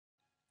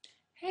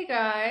Hey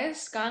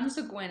guys,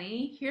 Gonza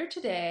Gwenny here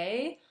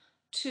today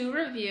to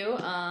review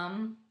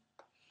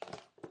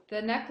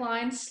the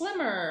Neckline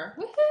Slimmer.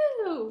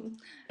 Woohoo!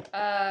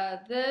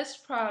 This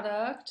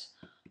product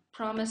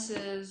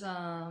promises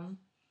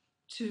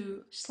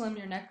to slim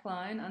your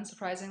neckline,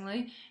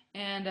 unsurprisingly,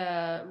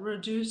 and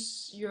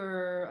reduce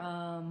your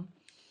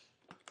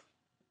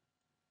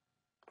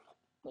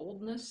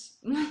oldness.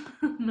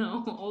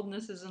 No,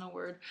 oldness isn't a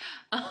word.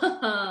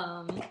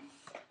 I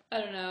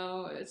don't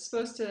know. It's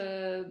supposed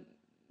to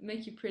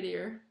make you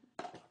prettier.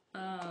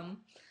 Um,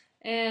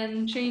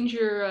 and change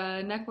your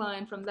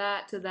neckline from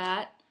that to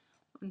that,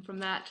 and from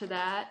that to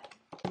that,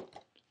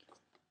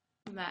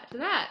 from that to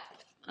that.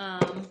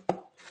 Um,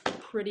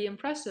 Pretty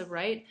impressive,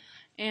 right?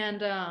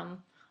 And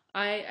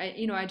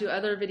I do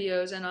other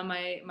videos, and on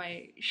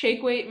my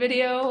shake weight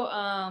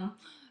video,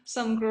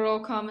 some girl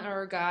comment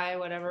or a guy,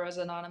 whatever, was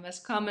anonymous,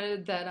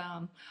 commented that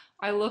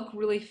I look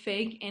really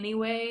fake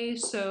anyway,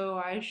 so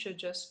I should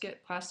just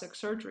get plastic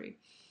surgery.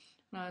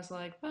 And I was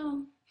like,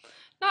 well,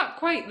 not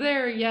quite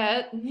there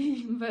yet,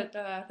 but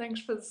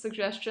thanks for the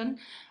suggestion.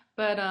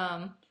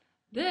 But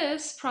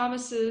this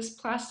promises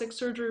plastic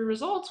surgery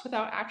results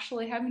without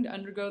actually having to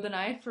undergo the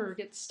knife or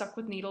get stuck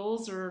with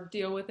needles or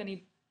deal with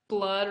any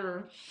blood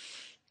or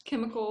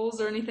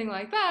chemicals or anything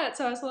like that.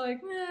 So I was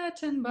like,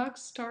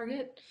 $10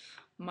 Target,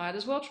 might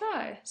as well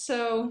try.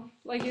 So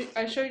like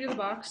I showed you the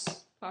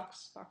box,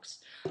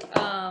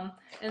 and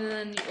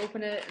then you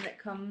open it and it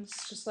comes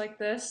just like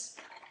this.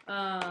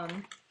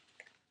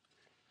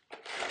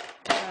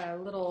 A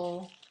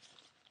little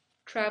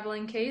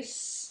traveling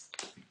case,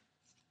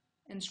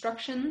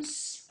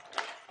 instructions,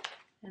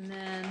 and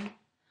then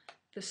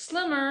the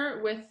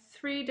slimmer with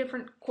 3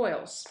 different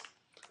coils.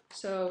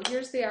 So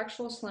here's the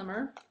actual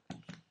slimmer,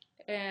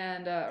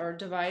 and or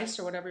device,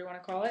 or whatever you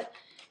want to call it,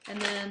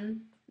 and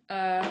then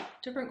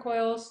different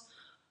coils.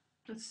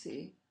 Let's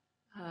see,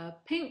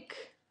 pink,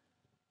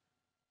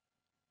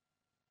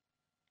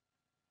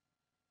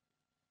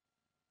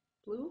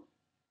 blue,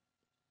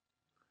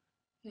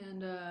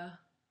 and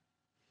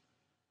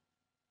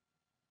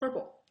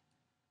purple.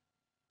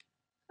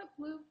 Is that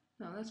blue?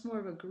 No, that's more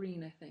of a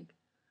green, I think.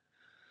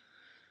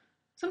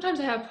 Sometimes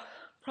I have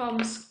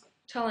problems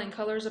telling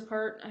colors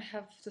apart. I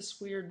have this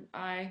weird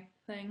eye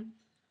thing.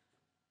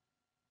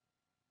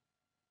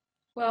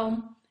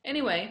 Well,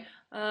 anyway,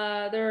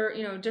 there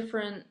are,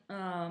 different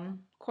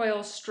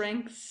coil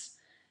strengths,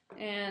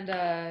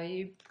 and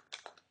you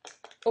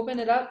open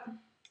it up,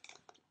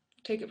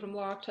 take it from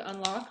locked to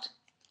unlocked,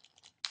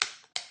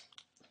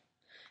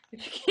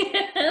 if you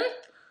can.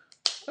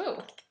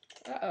 Oh,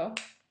 uh-oh.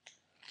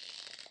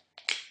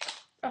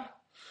 Oh,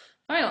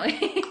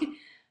 finally.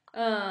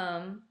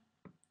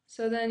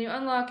 So then you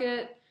unlock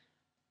it,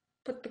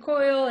 put the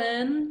coil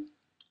in.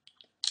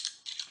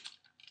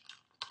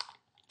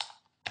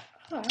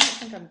 Oh,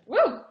 whoa!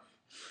 I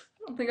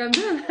don't think I'm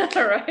doing that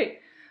right.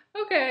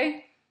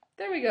 Okay,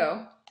 there we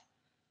go.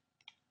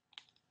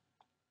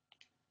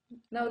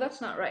 No, that's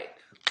not right.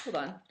 Hold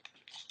on.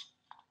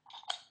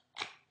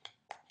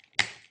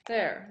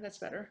 There, that's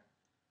better.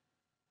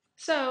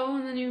 So,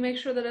 and then you make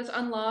sure that it's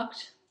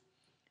unlocked.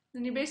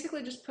 Then you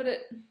basically just put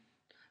it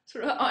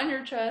sort of on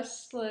your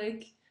chest,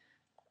 like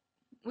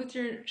with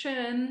your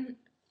chin,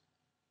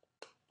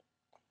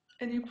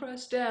 and you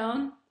press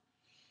down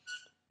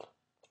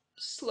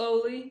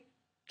slowly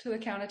to the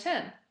count of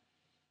 10.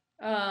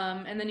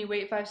 And then you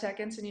wait 5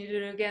 seconds and you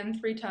do it again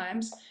 3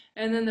 times.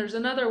 And then there's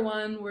another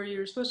one where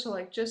you're supposed to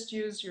like just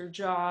use your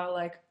jaw,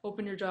 like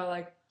open your jaw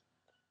like,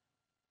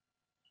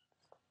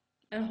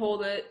 and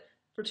hold it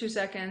for 2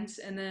 seconds,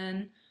 and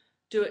then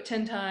do it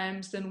 10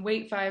 times, then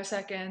wait 5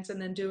 seconds,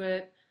 and then do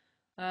it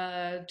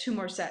 2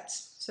 more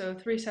sets. So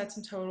 3 sets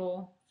in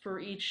total for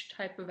each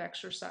type of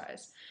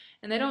exercise.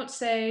 And they don't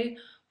say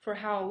for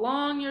how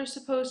long you're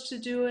supposed to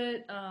do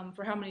it,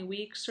 for how many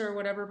weeks or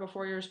whatever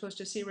before you're supposed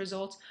to see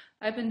results.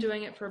 I've been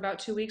doing it for about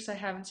 2 weeks. I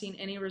haven't seen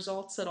any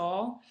results at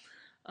all.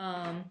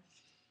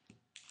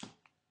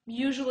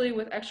 Usually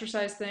with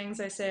exercise things,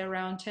 I say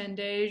around 10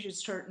 days you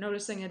start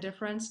noticing a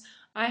difference.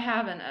 I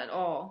haven't at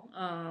all.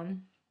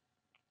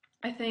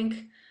 I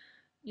think,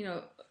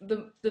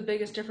 the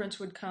biggest difference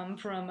would come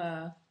from,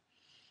 I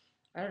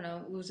don't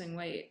know, losing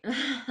weight.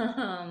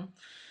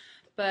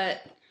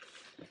 But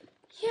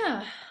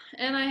yeah,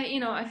 and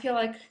I feel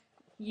like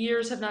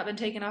years have not been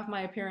taken off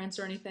my appearance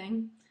or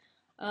anything.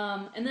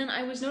 And then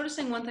I was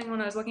noticing one thing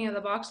when I was looking at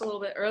the box a little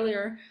bit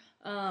earlier.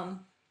 I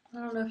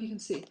don't know if you can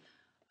see.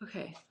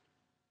 Okay.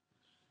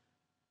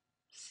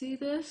 See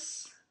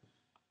this?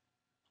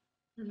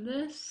 And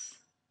this?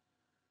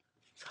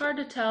 It's hard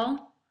to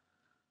tell.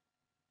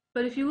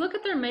 But if you look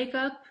at their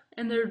makeup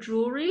and their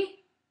jewelry,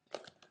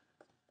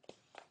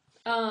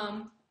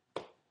 the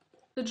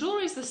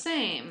jewelry's the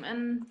same.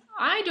 And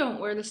I don't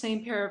wear the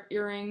same pair of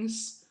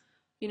earrings,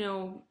 you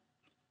know,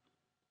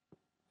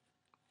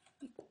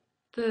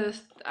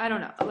 I don't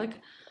know, like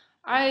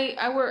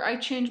I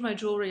change my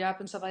jewelry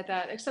up and stuff like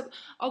that, except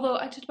although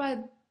I did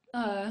buy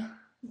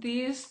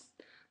these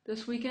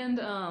this weekend.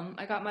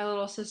 I got my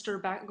little sister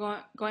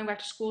going back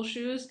to school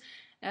shoes,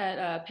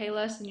 at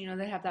Payless, and you know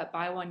they have that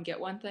buy one get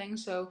one thing.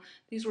 So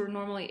these were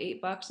normally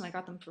 $8, and I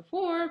got them for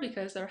 4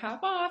 because they're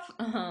half off.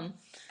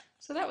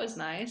 So that was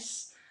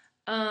nice.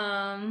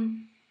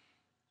 Um,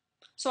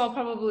 so I'll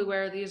probably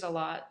wear these a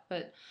lot,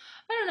 but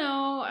I don't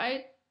know.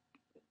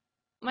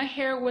 My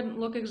hair wouldn't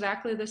look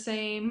exactly the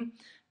same.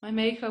 My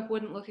makeup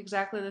wouldn't look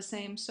exactly the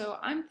same. So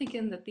I'm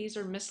thinking that these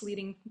are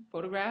misleading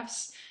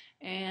photographs,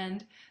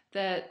 and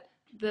that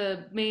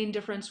the main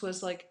difference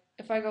was like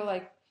if I go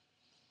like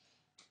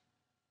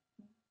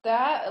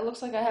that, it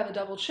looks like I have a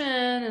double chin,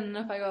 and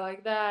if I go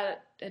like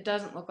that, it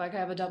doesn't look like I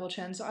have a double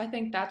chin. So I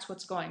think that's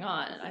what's going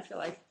on, and I feel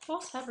like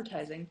false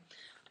advertising.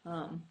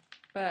 Um,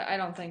 but I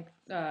don't think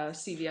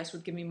CVS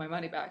would give me my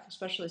money back,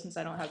 especially since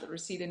I don't have the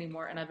receipt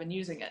anymore and I've been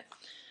using it.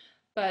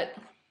 But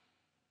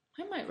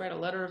I might write a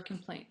letter of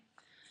complaint.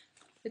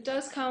 It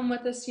does come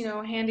with this, you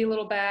know, handy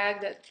little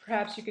bag that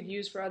perhaps you could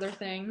use for other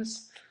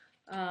things.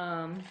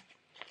 And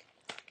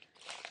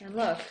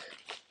look,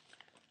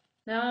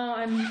 now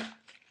I'm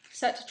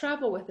set to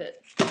travel with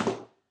it.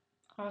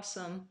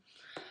 Awesome.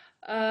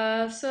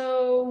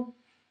 So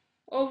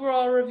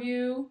overall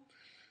review,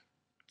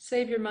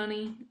 save your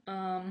money,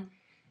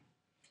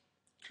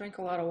 drink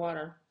a lot of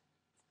water.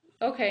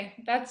 Okay,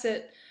 that's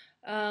it.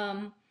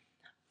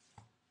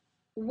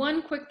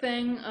 One quick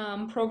thing,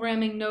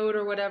 programming note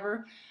or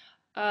whatever.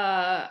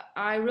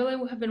 I really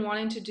have been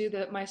wanting to do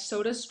my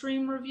soda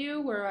stream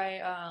review where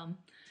I,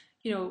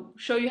 you know,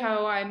 show you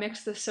how I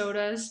mix the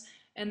sodas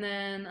and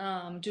then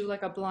do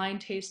like a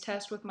blind taste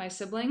test with my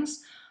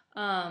siblings.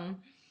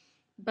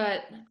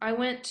 But I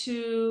went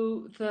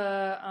to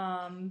the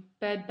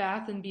Bed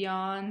Bath and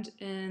Beyond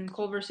in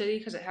Culver City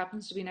because it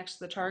happens to be next to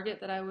the Target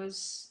that I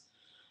was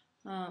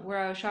where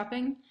I was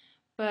shopping.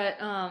 But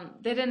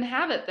they didn't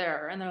have it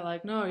there, and they're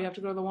like, no, you have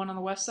to go to the one on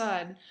the west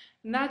side.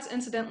 And that's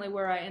incidentally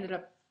where I ended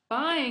up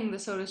buying the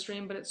Soda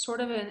Stream, but it's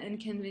sort of an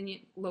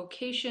inconvenient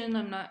location.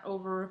 I'm not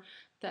over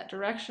that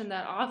direction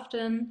that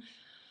often.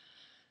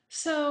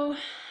 So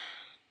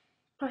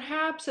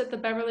perhaps at the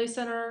Beverly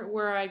Center,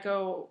 where I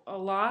go a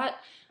lot,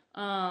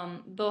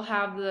 they'll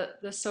have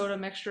the soda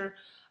mixture.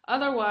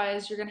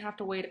 Otherwise, you're gonna have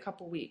to wait a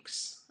couple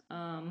weeks.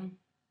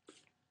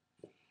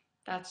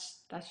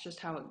 That's just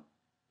how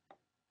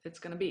it's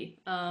gonna be.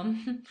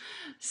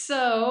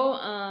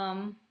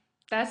 So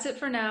that's it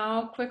for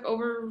now. Quick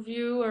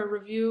overview or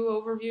review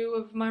overview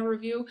of my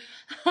review.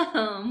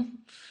 um,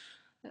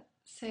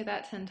 say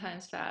that 10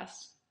 times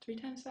fast. 3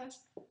 times fast?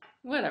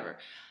 Whatever.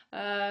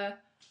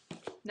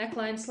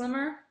 Neckline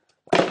slimmer.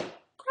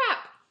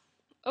 Crap.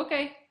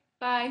 Okay,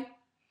 bye.